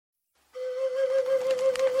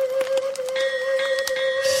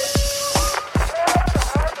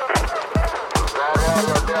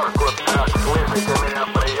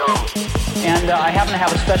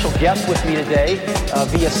have a special guest with me today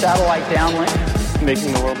via satellite downlink.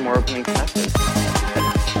 Making the world more open and connected.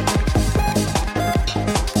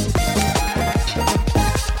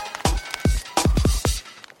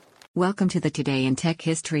 Welcome to the Today in Tech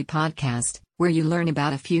History podcast, where you learn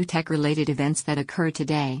about a few tech-related events that occurred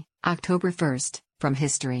today, October 1st, from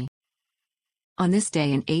history. On this day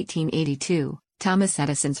in 1882, Thomas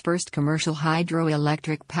Edison's first commercial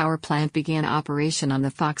hydroelectric power plant began operation on the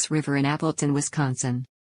Fox River in Appleton, Wisconsin.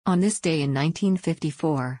 On this day in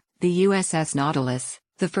 1954, the USS Nautilus,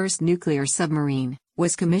 the first nuclear submarine,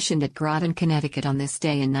 was commissioned at Groton, Connecticut. On this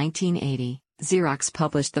day in 1980, Xerox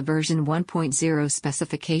published the version 1.0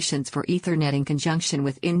 specifications for Ethernet in conjunction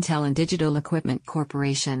with Intel and Digital Equipment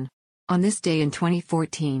Corporation. On this day in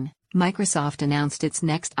 2014, Microsoft announced its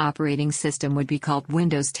next operating system would be called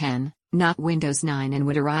Windows 10, not Windows 9, and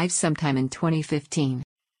would arrive sometime in 2015.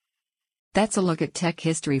 That's a look at tech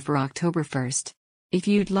history for October 1st. If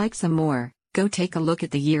you'd like some more, go take a look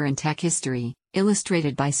at the year in tech history,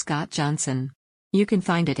 illustrated by Scott Johnson. You can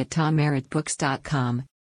find it at tommerrittbooks.com.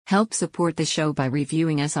 Help support the show by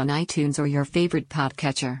reviewing us on iTunes or your favorite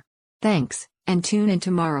podcatcher. Thanks, and tune in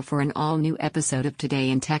tomorrow for an all-new episode of Today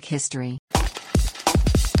in Tech History.